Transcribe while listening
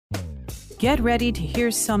Get ready to hear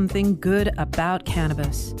something good about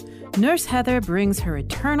cannabis. Nurse Heather brings her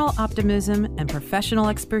eternal optimism and professional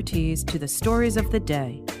expertise to the stories of the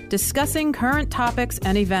day, discussing current topics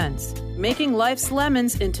and events, making life's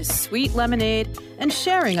lemons into sweet lemonade, and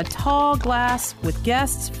sharing a tall glass with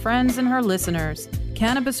guests, friends, and her listeners.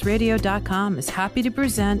 CannabisRadio.com is happy to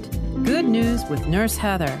present Good News with Nurse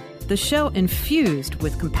Heather, the show infused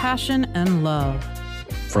with compassion and love.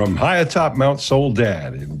 From high atop Mount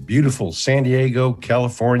Soledad in beautiful San Diego,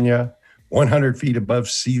 California, 100 feet above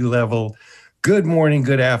sea level. Good morning,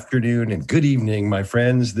 good afternoon, and good evening, my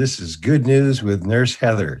friends. This is Good News with Nurse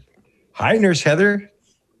Heather. Hi, Nurse Heather.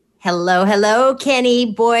 Hello,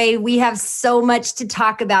 Kenny. Boy, we have so much to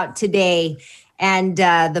talk about today. And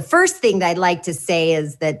the first thing that I'd like to say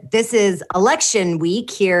is that this is election week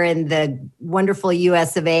here in the wonderful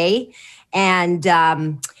US of A. And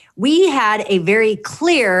we had a very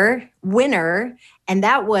clear winner, and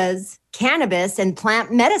that was cannabis and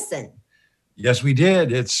plant medicine. Yes, we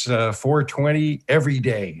did. It's 420 every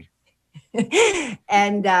day.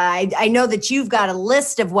 And I know that you've got a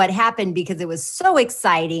list of what happened because it was so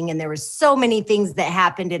exciting and there were so many things that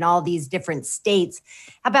happened in all these different states.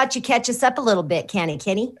 How about you catch us up a little bit,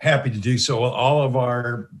 Kenny? Happy to do so. All of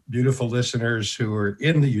our beautiful listeners who are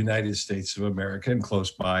in the United States of America and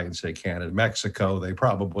close by and say Canada, Mexico, they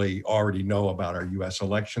probably already know about our U.S.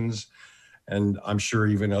 elections, and I'm sure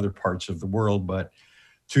even other parts of the world. But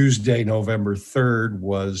Tuesday, November 3rd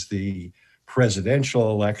was the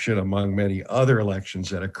presidential election, among many other elections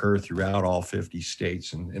that occur throughout all 50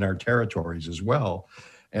 states and in our territories as well.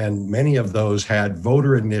 And many of those had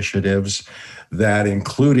voter initiatives that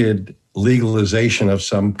included legalization of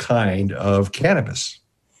some kind of cannabis.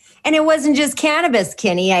 And it wasn't just cannabis,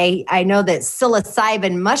 Kenny. I know that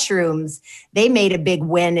psilocybin mushrooms, they made a big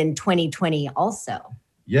win in 2020 also.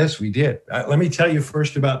 Yes, we did. Let me tell you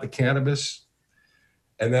first about the cannabis,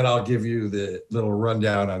 and then I'll give you the little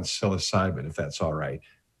rundown on psilocybin, if that's all right.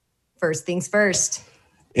 First things first.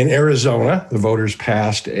 In Arizona, the voters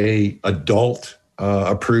passed a adult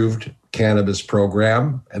approved cannabis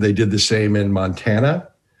program, and they did the same in Montana,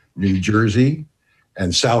 New Jersey,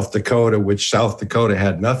 and South Dakota, which South Dakota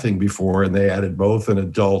had nothing before, and they added both an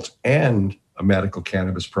adult and a medical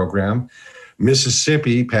cannabis program.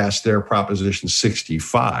 Mississippi passed their Proposition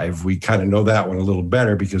 65. We kind of know that one a little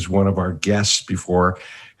better because one of our guests before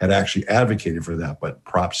had actually advocated for that. But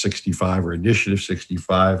Prop 65 or Initiative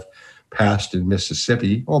 65 passed in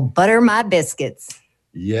Mississippi. Well, butter my biscuits.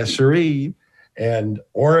 Yes, sirree. And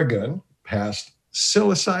Oregon passed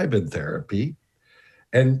psilocybin therapy.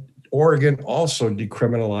 And Oregon also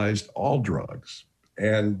decriminalized all drugs.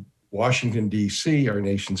 And Washington, D.C., our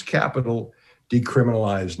nation's capital,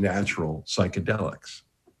 decriminalized natural psychedelics.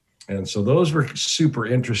 And so those were super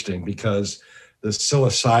interesting because the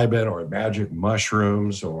psilocybin or magic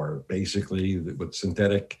mushrooms, or basically what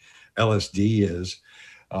synthetic LSD is.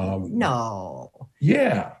 No.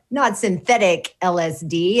 Yeah. Not synthetic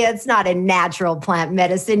LSD. It's not a natural plant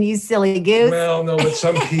medicine, you silly goose. Well, no, but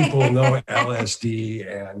some people know LSD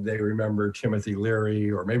and they remember Timothy Leary,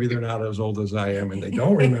 or maybe they're not as old as I am and they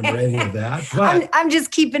don't remember any of that. But I'm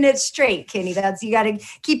just keeping it straight, Kenny. You got to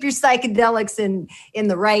keep your psychedelics in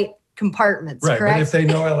the right compartments, right, correct? But if they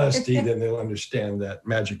know LSD, then they'll understand that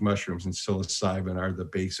magic mushrooms and psilocybin are the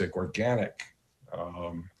basic organic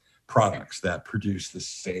products that produce the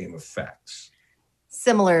same effects.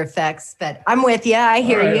 Similar effects, but I'm with you. I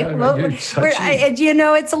hear you.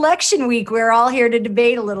 It's election week. We're all here to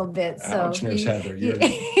debate a little bit. So, ouch, Nurse Heather,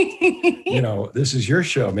 this is your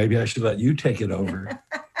show. Maybe I should let you take it over.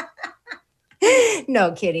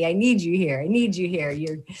 No, Kitty, I need you here.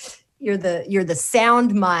 You're the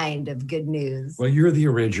sound mind of good news. Well, you're the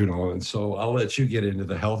original, and so I'll let you get into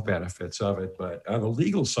the health benefits of it. But on the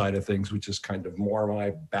legal side of things, which is kind of more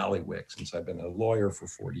my bailiwick, since I've been a lawyer for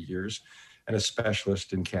 40 years and a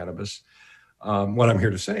specialist in cannabis, what I'm here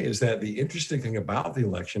to say is that the interesting thing about the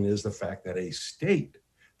election is the fact that the state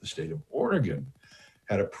of Oregon,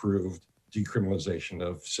 had approved decriminalization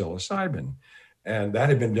of psilocybin. And that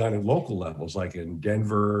had been done at local levels, like in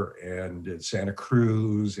Denver and in Santa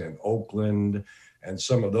Cruz and Oakland. And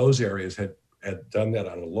some of those areas had done that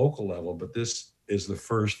on a local level. But this is the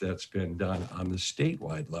first that's been done on the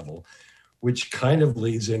statewide level, which kind of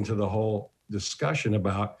leads into the whole discussion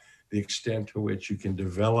about the extent to which you can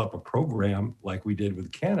develop a program like we did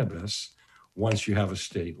with cannabis once you have a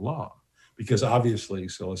state law. Because obviously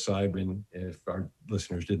psilocybin, if our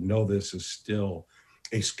listeners didn't know this, is still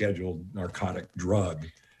a scheduled narcotic drug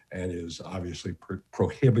and is obviously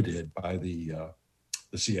prohibited by the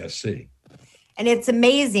CSC. And it's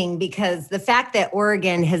amazing because the fact that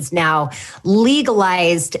Oregon has now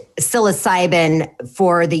legalized psilocybin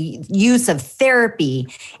for the use of therapy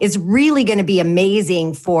is really going to be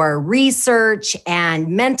amazing for research and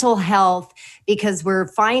mental health, because we're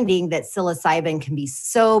finding that psilocybin can be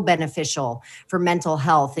so beneficial for mental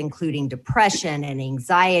health, including depression and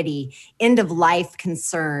anxiety, end-of-life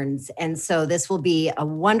concerns. And so this will be a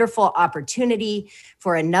wonderful opportunity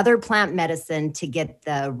for another plant medicine to get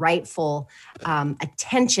the rightful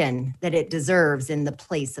attention that it deserves in the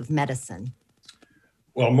place of medicine.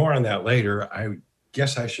 Well, more on that later. I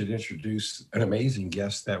guess I should introduce an amazing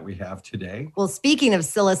guest that we have today. Well, speaking of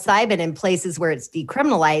psilocybin in places where it's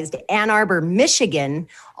decriminalized, Ann Arbor, Michigan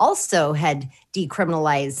also had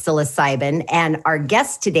decriminalized psilocybin. And our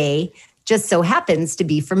guest today just so happens to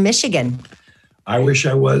be from Michigan. I wish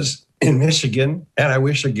I was in Michigan, and I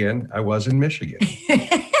wish again I was in Michigan.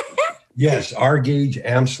 Yes, R Gage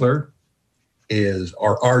Amsler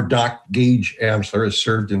R Doc Gage Amsler has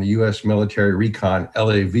served in the U.S. Military Recon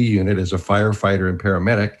LAV unit as a firefighter and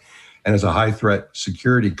paramedic, and as a high-threat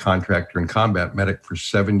security contractor and combat medic for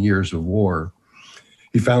 7 years of war.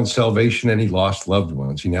 He found salvation and he lost loved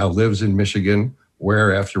ones. He now lives in Michigan,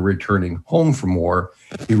 where after returning home from war,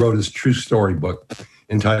 he wrote his true story book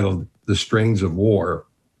entitled The Strains of War,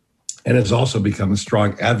 and has also become a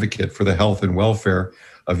strong advocate for the health and welfare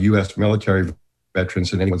of U.S. military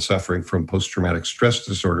veterans and anyone suffering from post-traumatic stress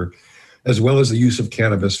disorder, as well as the use of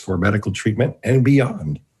cannabis for medical treatment and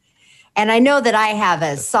beyond. And I know that I have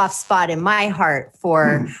a soft spot in my heart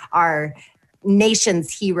for our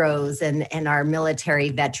nation's heroes and our military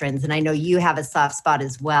veterans. And I know you have a soft spot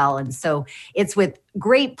as well. And so it's with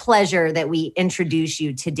great pleasure that we introduce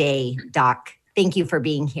you today, Doc. Thank you for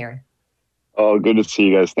being here. Oh, good to see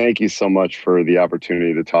you guys. Thank you so much for the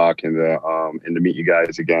opportunity to talk and to meet you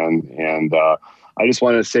guys again. And I just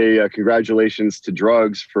want to say congratulations to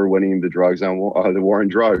Drugs for winning the drugs on the war on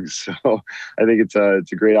drugs. So I think it's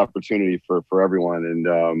a great opportunity for everyone.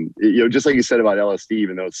 And just like you said about LSD,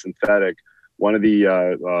 even though it's synthetic, one of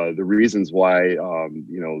the reasons why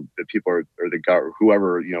the people or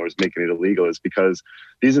whoever is making it illegal is because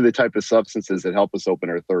these are the type of substances that help us open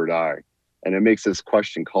our third eye, and it makes us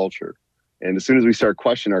question culture. And as soon as we start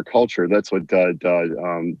questioning our culture, that's what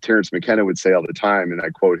Terrence McKenna would say all the time. And I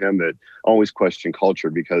quote him that always question culture,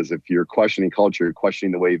 because if you're questioning culture, you're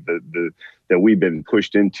questioning the way that we've been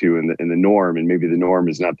pushed into in the norm, and maybe the norm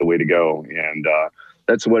is not the way to go. And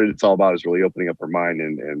that's what it's all about, is really opening up our mind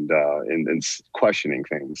and questioning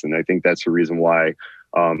things. And I think that's the reason why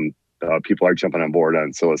people are jumping on board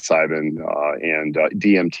on psilocybin and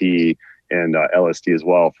DMT and LSD as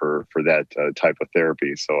well for that type of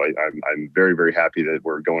therapy. So I'm very, very happy that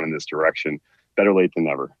we're going in this direction. Better late than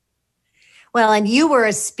never. Well, and you were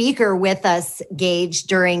a speaker with us, Gage,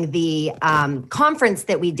 during the conference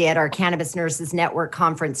that we did, our Cannabis Nurses Network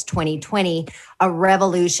Conference 2020, A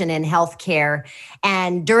Revolution in Healthcare.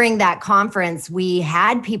 And during that conference, we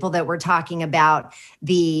had people that were talking about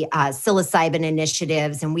the psilocybin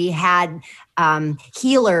initiatives, and we had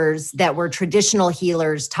healers that were traditional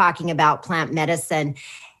healers talking about plant medicine.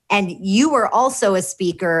 And you were also a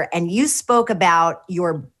speaker, and you spoke about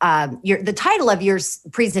the title of your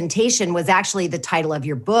presentation was actually the title of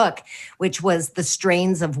your book, which was The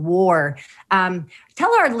Strains of War.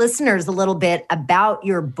 Tell our listeners a little bit about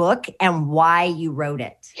your book and why you wrote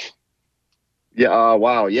it. Yeah.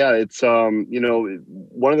 Wow. Yeah. It's,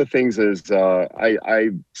 one of the things is I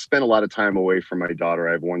spent a lot of time away from my daughter.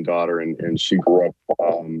 I have one daughter, and she grew up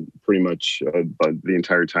pretty much the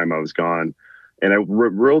entire time I was gone. And I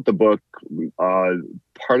wrote the book.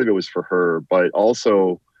 Part of it was for her, but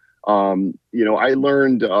also, I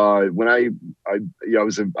learned when I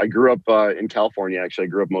grew up in California. Actually, I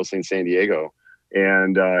grew up mostly in San Diego,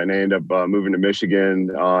 and I ended up moving to Michigan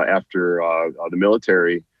after the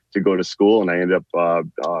military to go to school. And I ended up,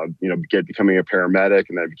 becoming a paramedic,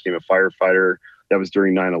 and then I became a firefighter. That was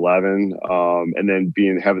during 9/11, and then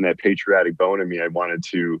having that patriotic bone in me, I wanted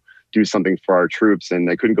to do something for our troops, and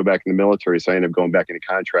I couldn't go back in the military, so I ended up going back into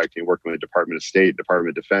contracting, working with the Department of State,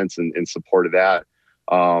 Department of Defense, and in support of that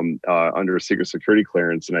under a secret security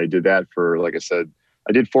clearance. And I did that for, like I said,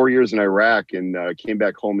 I did 4 years in Iraq, and came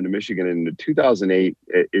back home into Michigan in the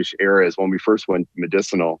 2008-ish era is when we first went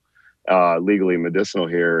medicinal, legally medicinal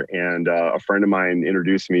here. And a friend of mine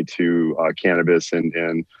introduced me to cannabis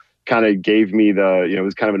and kind of gave me it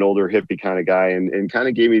was kind of an older hippie kind of guy, and kind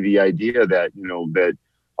of gave me the idea that,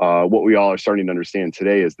 what we all are starting to understand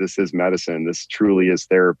today is this is medicine. This truly is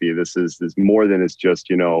therapy. This is more than it's just,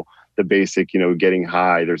 the basic, getting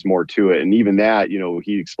high. There's more to it. And even that,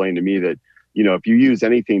 he explained to me that if you use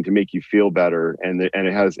anything to make you feel better and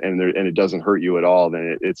it doesn't hurt you at all,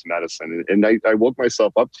 then it's medicine. And I woke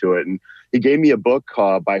myself up to it. And he gave me a book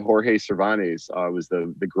by Jorge Cervantes. It was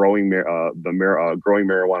the Growing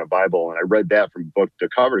Marijuana Bible. And I read that from book to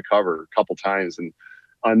cover a couple times. And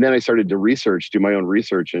then I started to do my own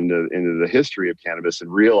research into the history of cannabis,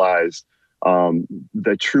 and realized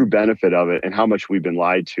the true benefit of it, and how much we've been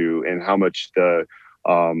lied to, and how much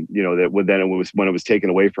when it was taken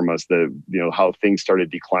away from us, how things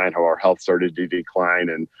started to decline, how our health started to decline,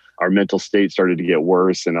 and our mental state started to get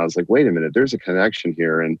worse. And I was like, wait a minute, there's a connection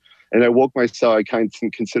here. And I woke myself, I kind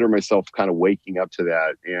of consider myself kind of waking up to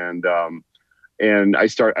that. And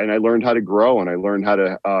I learned how to grow, and I learned how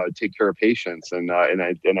to take care of patients. And I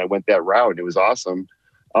went that route. It was awesome.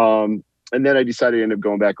 And then I decided to end up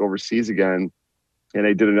going back overseas again. And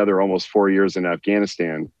I did another almost 4 years in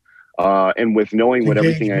Afghanistan. And with knowing what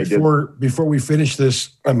everything I did. Before we finish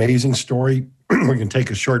this amazing story, we're going to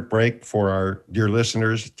take a short break for our dear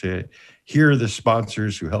listeners to hear the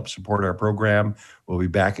sponsors who help support our program. We'll be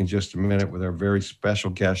back in just a minute with our very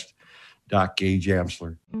special guest, Doc Gage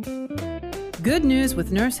Amsler. Good News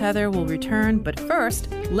with Nurse Heather will return, but first,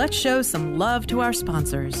 let's show some love to our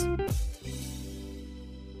sponsors.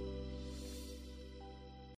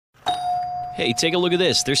 Hey, take a look at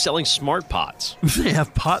this. They're selling smart pots. They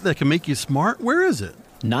have pot that can make you smart? Where is it?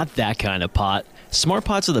 Not that kind of pot. Smart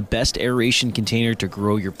pots are the best aeration container to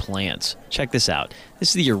grow your plants. Check this out. This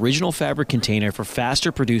is the original fabric container for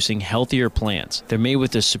faster producing, healthier plants. They're made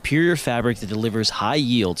with a superior fabric that delivers high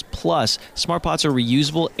yields. Plus, smart pots are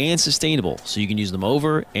reusable and sustainable, so you can use them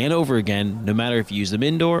over and over again, no matter if you use them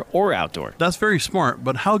indoor or outdoor. That's very smart,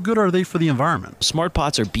 but how good are they for the environment? Smart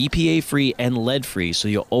pots are BPA-free and lead-free, so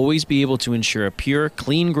you'll always be able to ensure a pure,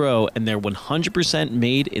 clean grow, and they're 100%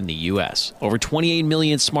 made in the U.S. Over 28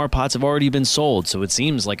 million smart pots have already been sold, so it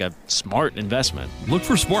seems like a smart investment. Look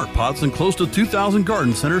for smart pots in close to 2,000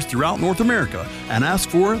 garden centers throughout North America and ask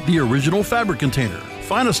for the original fabric container.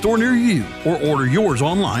 Find a store near you or order yours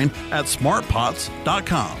online at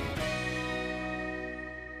smartpots.com.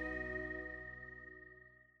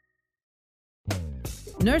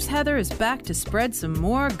 Nurse Heather is back to spread some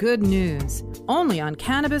more good news, only on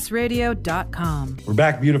cannabisradio.com. We're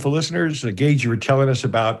back, beautiful listeners. Gage, you were telling us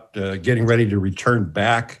about getting ready to return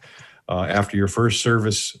back after your first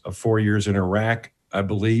service of 4 years in Iraq, I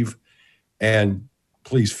believe. And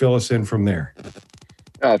please fill us in from there.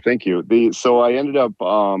 Thank you. So I ended up,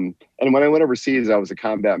 and when I went overseas, I was a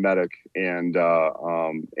combat medic and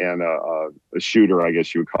a shooter, I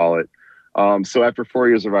guess you would call it. So after 4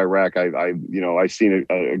 years of Iraq, I've seen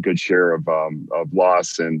a good share of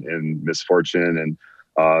loss and misfortune, and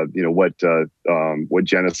what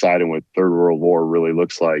genocide and what Third World War really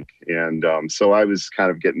looks like. And so I was kind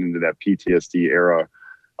of getting into that PTSD era.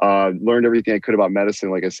 Learned everything I could about medicine,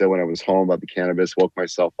 like I said, when I was home, about the cannabis, woke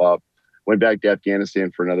myself up, went back to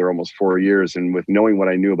Afghanistan for another almost 4 years. And with knowing what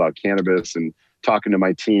I knew about cannabis and talking to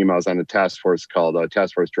my team, I was on a task force called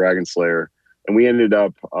Task Force Dragon Slayer. And we ended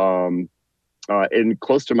up in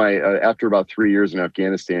close to after about 3 years in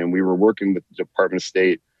Afghanistan, we were working with the Department of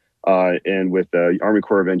State and with the Army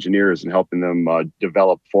Corps of Engineers and helping them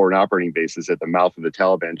develop foreign operating bases at the mouth of the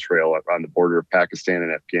Taliban Trail on the border of Pakistan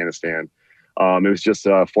and Afghanistan. It was just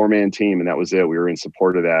a 4-man team, and that was it. We were in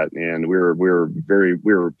support of that, and we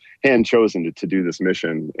were hand chosen to do this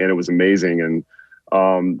mission, and it was amazing. And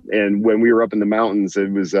when we were up in the mountains,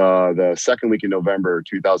 it was the second week in November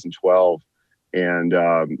 2012, and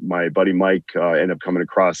my buddy Mike ended up coming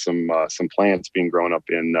across some plants being grown up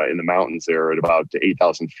in the mountains there at about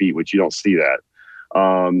 8,000 feet, which you don't see that.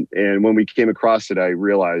 And when we came across it, I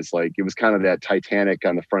realized like it was kind of that Titanic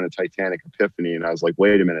on the front of Titanic epiphany, and I was like,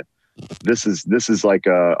 wait a minute. This is like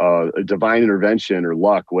a divine intervention or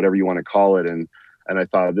luck, whatever you want to call it. And I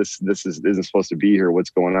thought this isn't supposed to be here. What's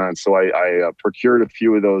going on? So I procured a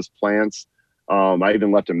few of those plants. I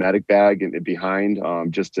even left a medic bag behind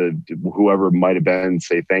just to whoever might have been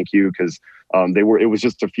say thank you, because it was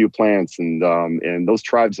just a few plants, and those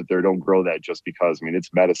tribes up there don't grow that just because. I mean, it's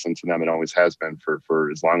medicine to them. It always has been for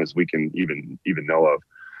as long as we can even know of.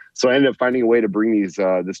 So I ended up finding a way to bring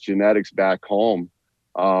this genetics back home.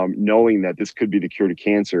 Knowing that this could be the cure to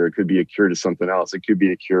cancer, it could be a cure to something else. It could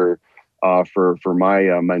be a cure for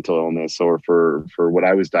my mental illness or for what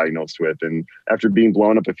I was diagnosed with. And after being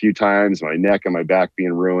blown up a few times, my neck and my back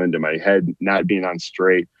being ruined and my head not being on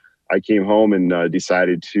straight, I came home and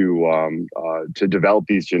decided to develop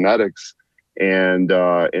these genetics and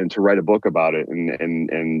to write a book about it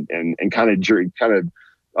and kind of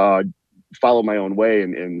followed my own way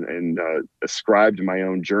and ascribed my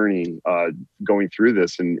own journey going through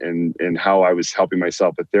this and how I was helping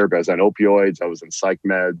myself with therapy. I was on opioids, I was on psych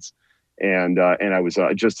meds, and I was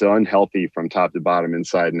just unhealthy from top to bottom,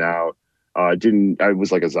 inside and out. I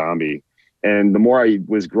was like a zombie. And the more I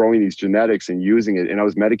was growing these genetics and using it, and I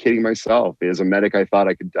was medicating myself. As a medic, I thought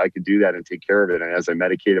I could do that and take care of it. And as I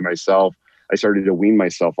medicated myself, I started to wean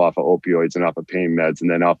myself off of opioids and off of pain meds and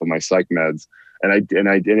then off of my psych meds. And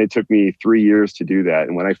it took me 3 years to do that.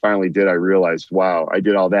 And when I finally did, I realized, wow, I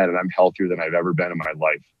did all that and I'm healthier than I've ever been in my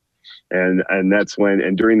life. And that's when,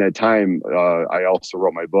 and during that time, I also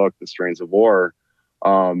wrote my book, The Strains of War,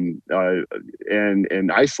 and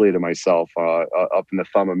isolated myself up in the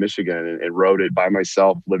thumb of Michigan and wrote it by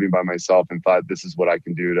myself, living by myself, and thought this is what I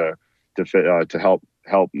can do to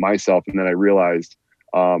help myself. And then I realized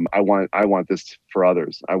I want this for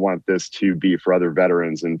others. I want this to be for other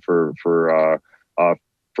veterans and for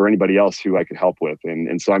anybody else who I could help with.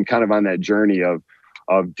 And so I'm kind of on that journey of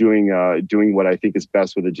doing what I think is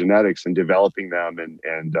best with the genetics and developing them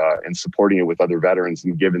and supporting it with other veterans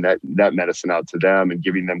and giving that medicine out to them and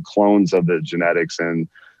giving them clones of the genetics and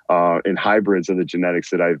hybrids of the genetics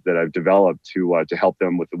that I've developed to help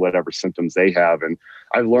them with whatever symptoms they have. And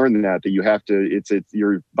I've learned that you have to, it's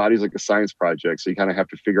your body's like a science project. So you kind of have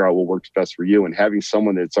to figure out what works best for you, and having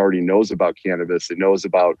someone that's already knows about cannabis, that knows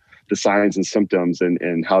about the signs and symptoms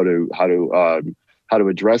and how to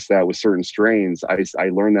address that with certain strains. I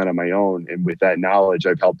learned that on my own. And with that knowledge,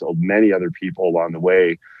 I've helped many other people along the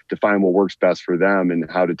way to find what works best for them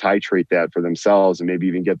and how to titrate that for themselves and maybe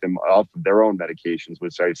even get them off of their own medications,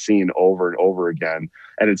 which I've seen over and over again.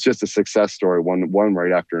 And it's just a success story, one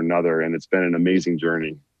right after another. And it's been an amazing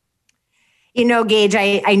journey. You know, Gage,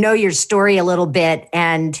 I know your story a little bit,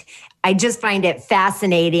 and I just find it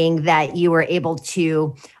fascinating that you were able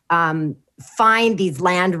to find these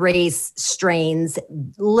landrace strains,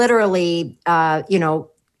 literally,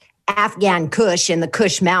 Afghan Kush in the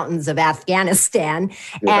Kush mountains of Afghanistan.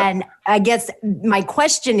 Yeah. And I guess my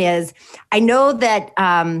question is, I know that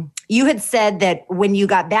you had said that when you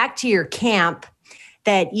got back to your camp,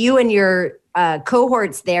 that you and your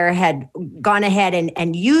cohorts there had gone ahead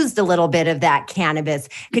and used a little bit of that cannabis.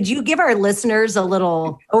 Could you give our listeners a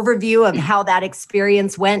little overview of how that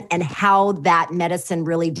experience went and how that medicine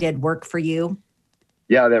really did work for you?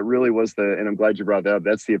 Yeah, that really was and I'm glad you brought that up.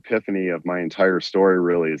 That's the epiphany of my entire story,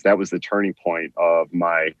 really, is that was the turning point of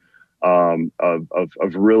my, of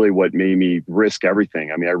really what made me risk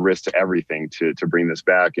everything. I mean, I risked everything to bring this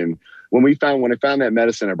back. And when I found that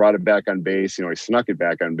medicine, I brought it back on base. I snuck it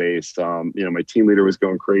back on base. My team leader was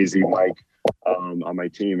going crazy, Mike, on my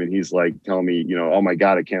team. And he's like telling me, oh my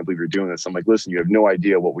God, I can't believe you're doing this. I'm like, listen, you have no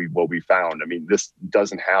idea what we found. I mean, this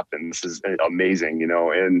doesn't happen. This is amazing,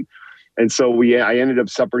 And so I ended up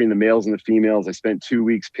separating the males and the females. I spent 2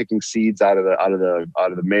 weeks picking seeds out of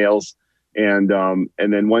the males. And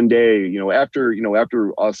then one day,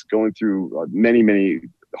 after us going through many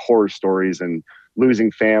horror stories and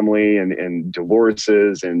losing family and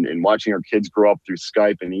divorces and watching our kids grow up through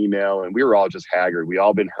Skype and email, and we were all just haggard. We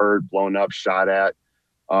all been hurt, blown up, shot at.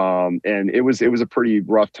 And it was a pretty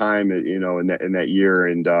rough time, in that year.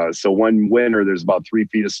 And so one winter, there's about 3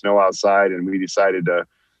 feet of snow outside, and we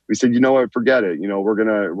said, you know what, forget it.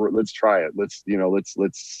 Let's try it. Let's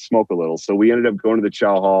smoke a little. So we ended up going to the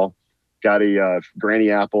chow hall, got a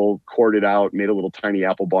granny apple, cored it out, made a little tiny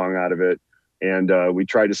apple bong out of it. And we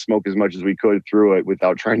tried to smoke as much as we could through it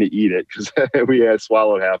without trying to eat it, because we had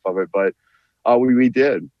swallowed half of it, but we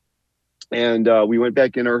did. And we went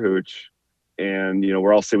back in our hooch, and,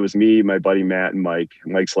 it was me, my buddy, Matt, and Mike.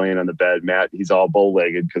 Mike's laying on the bed. Matt, he's all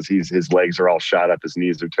bow-legged because his legs are all shot up. His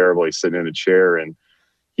knees are terrible. He's sitting in a chair, and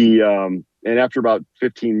and after about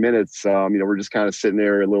 15 minutes, we're just kind of sitting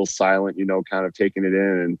there a little silent, kind of taking it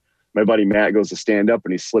in. And my buddy Matt goes to stand up,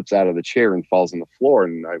 and he slips out of the chair and falls on the floor.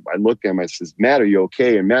 And I look at him, I says, Matt, are you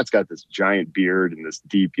okay? And Matt's got this giant beard and this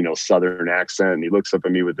deep, Southern accent. And he looks up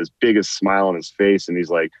at me with this biggest smile on his face. And he's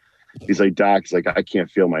like, Doc, he's like, I can't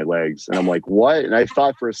feel my legs. And I'm like, what? And I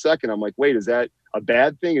thought for a second, I'm like, wait, is that a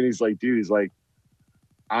bad thing? And he's like, dude,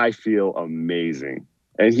 I feel amazing.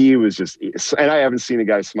 And he was and I haven't seen a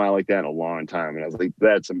guy smile like that in a long time. And I was like,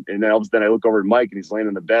 and then I look over at Mike, and he's laying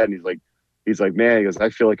in the bed, and he's like, man, he goes, I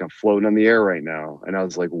feel like I'm floating on the air right now. And I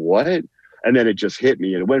was like, what? And then it just hit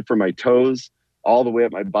me, and it went from my toes all the way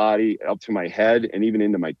up my body, up to my head, and even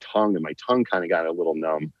into my tongue. And my tongue kind of got a little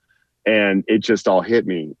numb, and it just all hit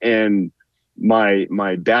me. And my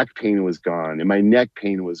back pain was gone, and my neck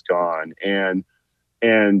pain was gone. And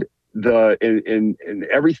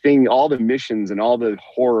everything, all the missions and all the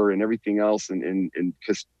horror and everything else, and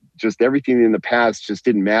just everything in the past just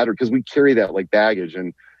didn't matter, because we carry that like baggage,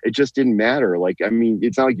 and it just didn't matter. Like, I mean,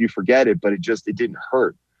 it's not like you forget it, but it didn't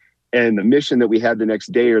hurt. And the mission that we had the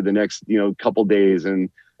next day or the next, couple days and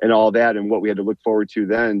all that, and what we had to look forward to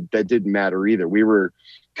then, that didn't matter either. We were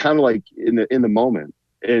kind of like in the moment.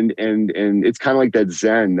 And it's kind of like that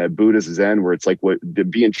Zen, that Buddhist Zen, where it's like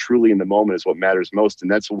being truly in the moment is what matters most. And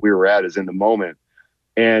that's what we were at, is in the moment.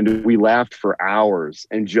 And we laughed for hours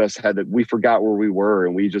and just we forgot where we were,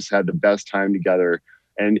 and we just had the best time together.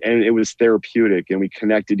 And it was therapeutic, and we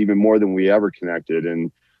connected even more than we ever connected.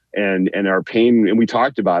 And our pain, and we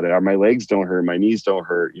talked about it. My legs don't hurt, my knees don't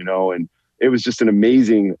hurt, and it was just an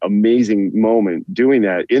amazing, amazing moment doing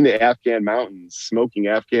that in the Afghan mountains, smoking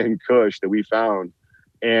Afghan Kush that we found.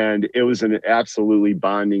 And it was an absolutely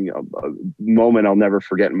bonding moment I'll never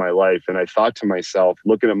forget in my life. And I thought to myself,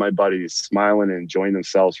 looking at my buddies smiling and enjoying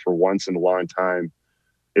themselves for once in a long time,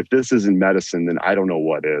 if this isn't medicine, then I don't know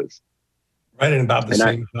what is. Right. And about the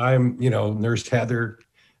same time, Nurse Heather,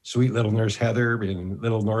 sweet little Nurse Heather in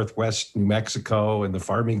little Northwest New Mexico in the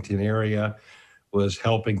Farmington area, was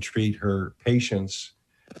helping treat her patients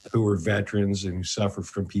who were veterans and who suffered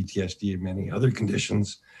from PTSD and many other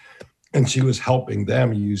conditions. And she was helping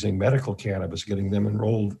them using medical cannabis, getting them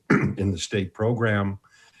enrolled in the state program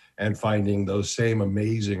and finding those same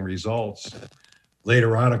amazing results.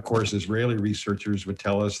 Later on, of course, Israeli researchers would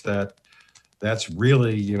tell us that that's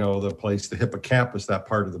really, the place, the hippocampus, that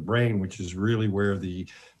part of the brain, which is really where the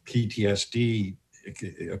PTSD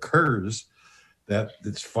occurs,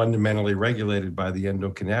 that's fundamentally regulated by the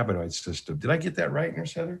endocannabinoid system. Did I get that right,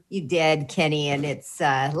 Nurse Heather? You did, Kenny. And it's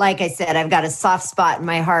like I said, I've got a soft spot in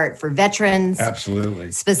my heart for veterans.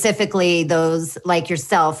 Absolutely. Specifically those like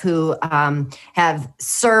yourself who have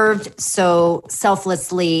served so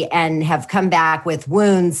selflessly and have come back with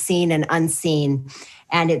wounds seen and unseen.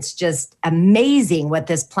 And it's just amazing what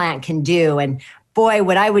this plant can do. And boy,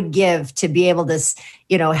 what I would give to be able to,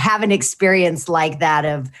 have an experience like that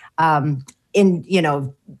of,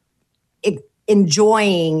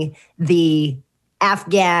 enjoying the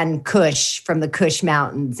Afghan Kush from the Kush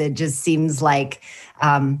Mountains. It just seems like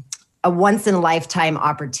a once in a lifetime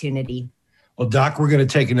opportunity. Well, Doc, we're going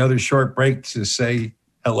to take another short break to say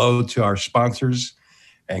hello to our sponsors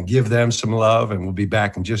and give them some love. And we'll be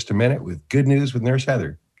back in just a minute with Good News with Nurse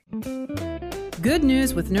Heather. Good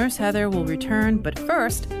News with Nurse Heather will return, but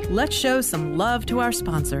first, let's show some love to our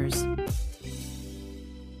sponsors.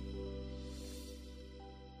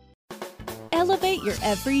 Elevate your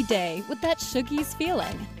everyday with that Shuggies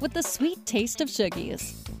feeling, with the sweet taste of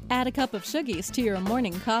Shuggies. Add a cup of Shuggies to your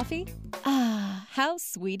morning coffee. Ah, how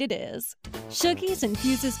sweet it is. Shuggies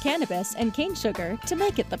infuses cannabis and cane sugar to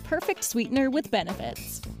make it the perfect sweetener with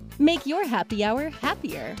benefits. Make your happy hour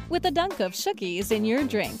happier with a dunk of Shuggies in your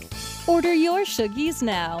drink. Order your Shuggies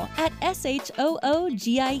now at shoogies.com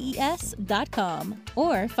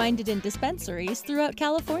or find it in dispensaries throughout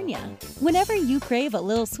California. Whenever you crave a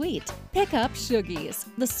little sweet, pick up Shuggies,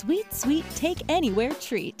 the sweet, sweet take-anywhere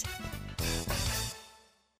treat.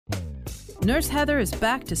 Nurse Heather is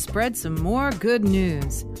back to spread some more good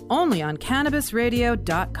news, only on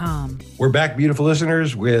cannabisradio.com. We're back, beautiful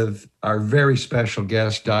listeners, with our very special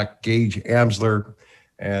guest, Doc Gage Amsler,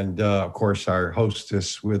 and of course, our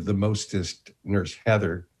hostess with the mostest, Nurse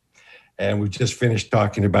Heather. And we've just finished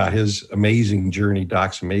talking about his amazing journey,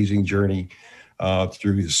 Doc's amazing journey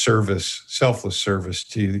through his service, selfless service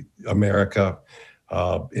to America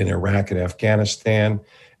in Iraq and Afghanistan,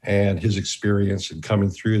 and his experience and coming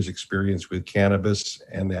through his experience with cannabis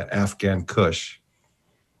and that Afghan Kush.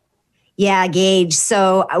 Yeah, Gage.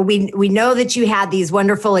 So we know that you had these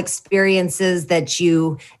wonderful experiences, that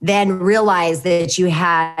you then realized that you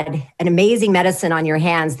had an amazing medicine on your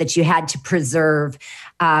hands that you had to preserve.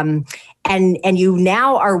 And you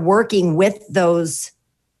now are working with those,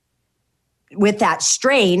 with that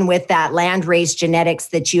strain, with that landrace genetics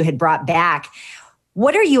that you had brought back.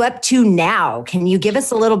 What are you up to now? Can you give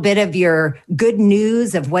us a little bit of your good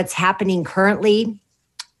news of what's happening currently?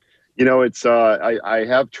 It's I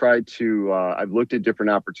have tried to I've looked at different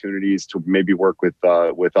opportunities to maybe work with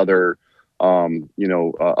other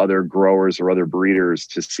other growers or other breeders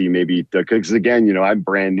to see maybe, because again, I'm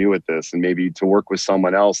brand new at this, and maybe to work with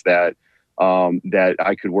someone else that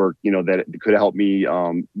I could work, that could help me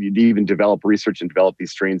even develop research and develop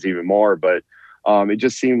these strains even more. But it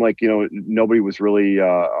just seemed like, nobody was really,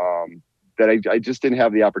 that I just didn't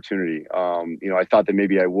have the opportunity. I thought that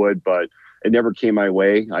maybe I would, but it never came my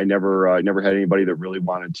way. I never had anybody that really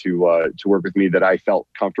wanted to work with me that I felt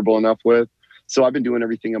comfortable enough with. So I've been doing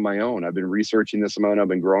everything on my own. I've been researching this amount. I've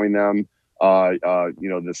been growing them.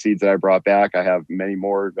 The seeds that I brought back. I have many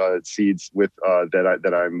more seeds with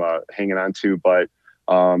that I'm hanging on to, but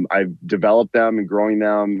I've developed them and growing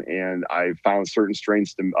them, and I've found certain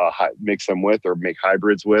strains to mix them with or make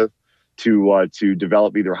hybrids with to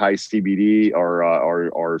develop either high CBD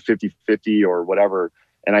or 50/50 or whatever.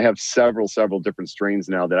 And I have several different strains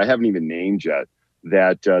now that I haven't even named yet.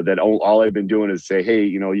 That all I've been doing is say, hey,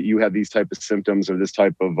 you have these type of symptoms or this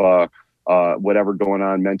type of whatever going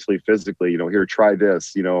on mentally, physically, here, try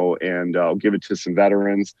this, and I'll give it to some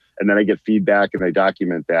veterans, and then I get feedback and I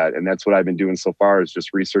document that. And that's what I've been doing so far, is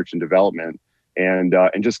just research and development, and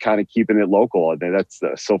just kind of keeping it local. And that's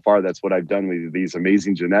so far, that's what I've done with these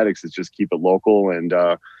amazing genetics, is just keep it local and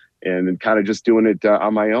kind of just doing it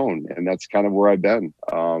on my own. And that's kind of where I've been.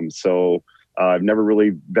 I've never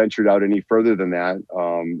really ventured out any further than that.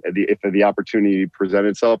 If the opportunity presented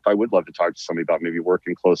itself, I would love to talk to somebody about maybe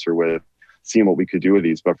working closer with, seeing what we could do with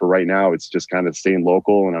these. But for right now, it's just kind of staying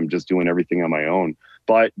local, and I'm just doing everything on my own.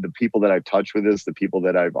 But the people that I've touched with this, the people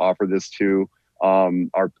that I've offered this to,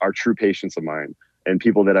 are true patients of mine, and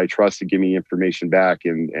people that I trust to give me information back.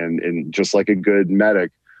 And just like a good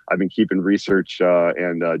medic, I've been keeping research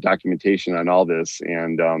and documentation on all this.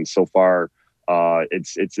 And so far,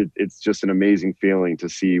 it's just an amazing feeling to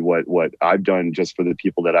see what I've done just for the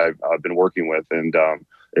people that I've been working with. And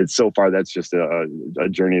it's so far, that's just a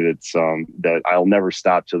journey that's that I'll never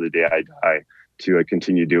stop till the day I die, to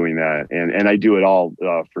continue doing that. And I do it all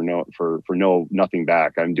for nothing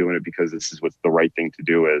back. I'm doing it because this is what the right thing to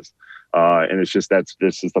do is. And it's just,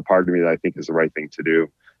 this is the part of me that I think is the right thing to do.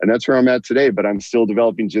 And that's where I'm at today. But I'm still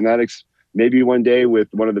developing genetics. Maybe one day with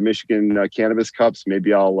one of the Michigan cannabis cups,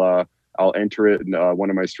 maybe I'll enter it in one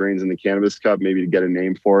of my strains in the Cannabis Cup, maybe to get a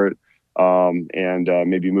name for it, and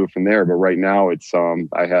maybe move from there. But right now, it's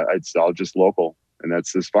all just local, and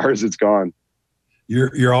that's as far as it's gone.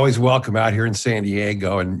 You're always welcome out here in San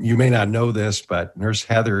Diego, and you may not know this, but Nurse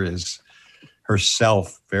Heather is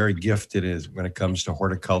herself very gifted when it comes to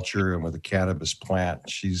horticulture and with a cannabis plant.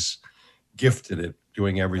 She's gifted at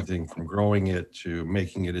doing everything from growing it to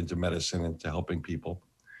making it into medicine and to helping people.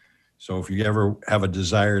 So if you ever have a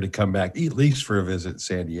desire to come back, at least for a visit in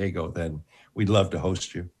San Diego, then we'd love to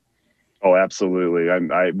host you. Oh, absolutely.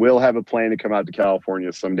 I will have a plan to come out to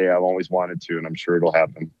California someday. I've always wanted to, and I'm sure it'll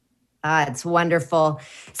happen. It's wonderful.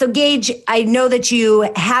 So Gage, I know that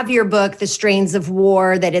you have your book, The Strains of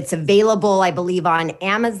War, that it's available, I believe, on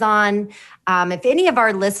Amazon. If any of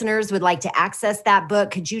our listeners would like to access that book,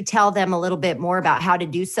 could you tell them a little bit more about how to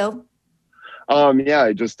do so?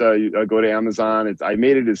 I just go to Amazon. I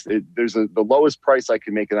made it there's the lowest price I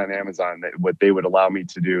could make it on Amazon. That what they would allow me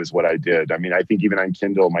to do is what I did. I mean, I think even on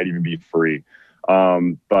Kindle it might even be free.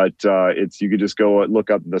 But you could just go look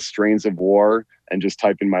up The Strains of War and just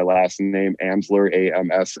type in my last name, Amsler,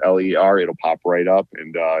 Amsler. It'll pop right up,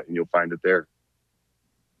 and you'll find it there.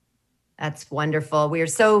 That's wonderful. We are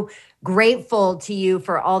so grateful to you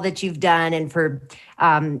for all that you've done, and for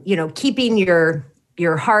keeping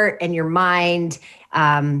your heart and your mind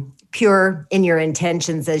pure in your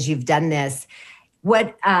intentions as you've done this.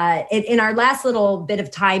 What in our last little bit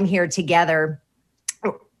of time here together,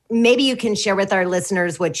 maybe you can share with our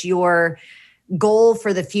listeners what your goal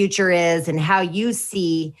for the future is, and how you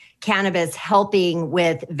see cannabis helping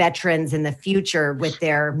with veterans in the future with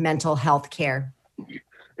their mental health care.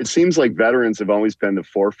 It seems like veterans have always been the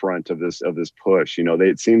forefront of this push.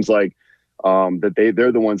 It seems like that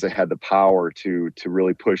they're the ones that had the power to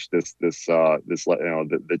really push the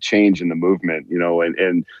change in the movement,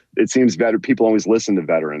 and it seems people always listen to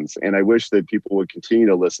veterans, and I wish that people would continue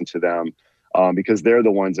to listen to them, because they're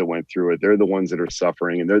the ones that went through it. They're the ones that are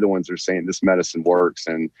suffering, and they're the ones that are saying this medicine works,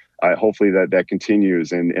 and hopefully that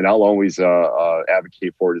continues, and I'll always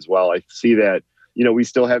advocate for it as well. I see that, we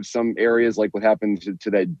still have some areas like what happened to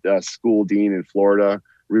that school dean in Florida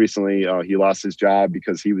recently. He lost his job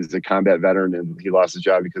because he was a combat veteran, and he lost his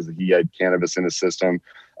job because he had cannabis in his system.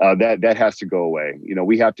 That has to go away.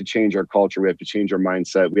 We have to change our culture. We have to change our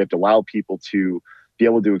mindset. We have to allow people to be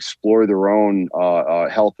able to explore their own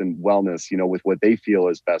health and wellness, with what they feel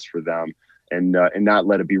is best for them, and not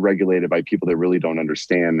let it be regulated by people that really don't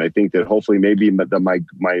understand. And I think that hopefully maybe my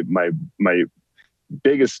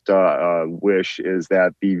biggest wish is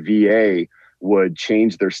that the VA would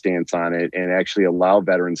change their stance on it and actually allow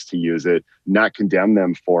veterans to use it, not condemn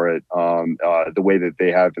them for it the way that they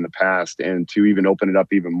have in the past, and to even open it up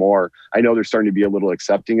even more. I know they're starting to be a little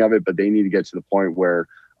accepting of it, but they need to get to the point where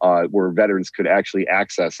veterans could actually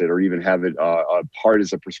access it, or even have it a part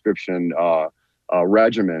as a prescription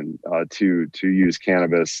regimen to use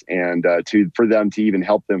cannabis, and for them to even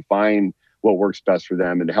help them find what works best for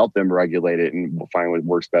them and to help them regulate it and find what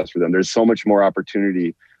works best for them. There's so much more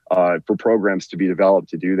opportunity for programs to be developed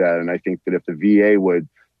to do that. And I think that if the VA would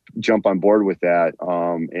jump on board with that,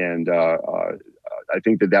 I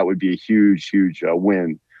think that would be a huge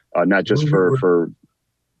win, not just for.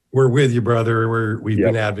 We're with you, brother. We've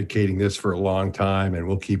been advocating this for a long time, and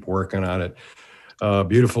we'll keep working on it.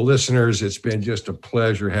 Beautiful listeners, it's been just a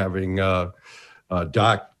pleasure having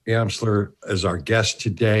Doc Amsler as our guest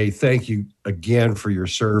today. Thank you again for your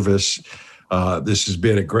service. This has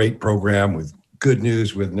been a great program with good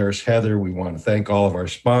news with Nurse Heather. We want to thank all of our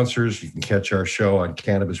sponsors. You can catch our show on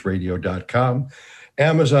cannabisradio.com,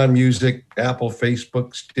 Amazon Music, Apple,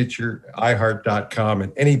 Facebook, Stitcher, iHeart.com,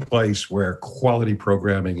 and any place where quality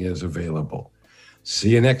programming is available. See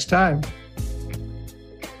you next time.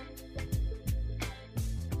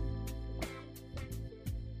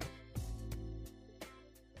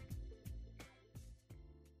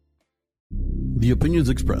 The opinions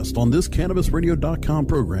expressed on this CannabisRadio.com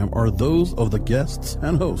program are those of the guests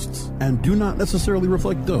and hosts and do not necessarily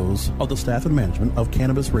reflect those of the staff and management of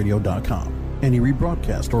CannabisRadio.com. Any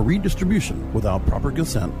rebroadcast or redistribution without proper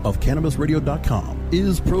consent of CannabisRadio.com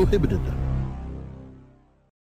is prohibited.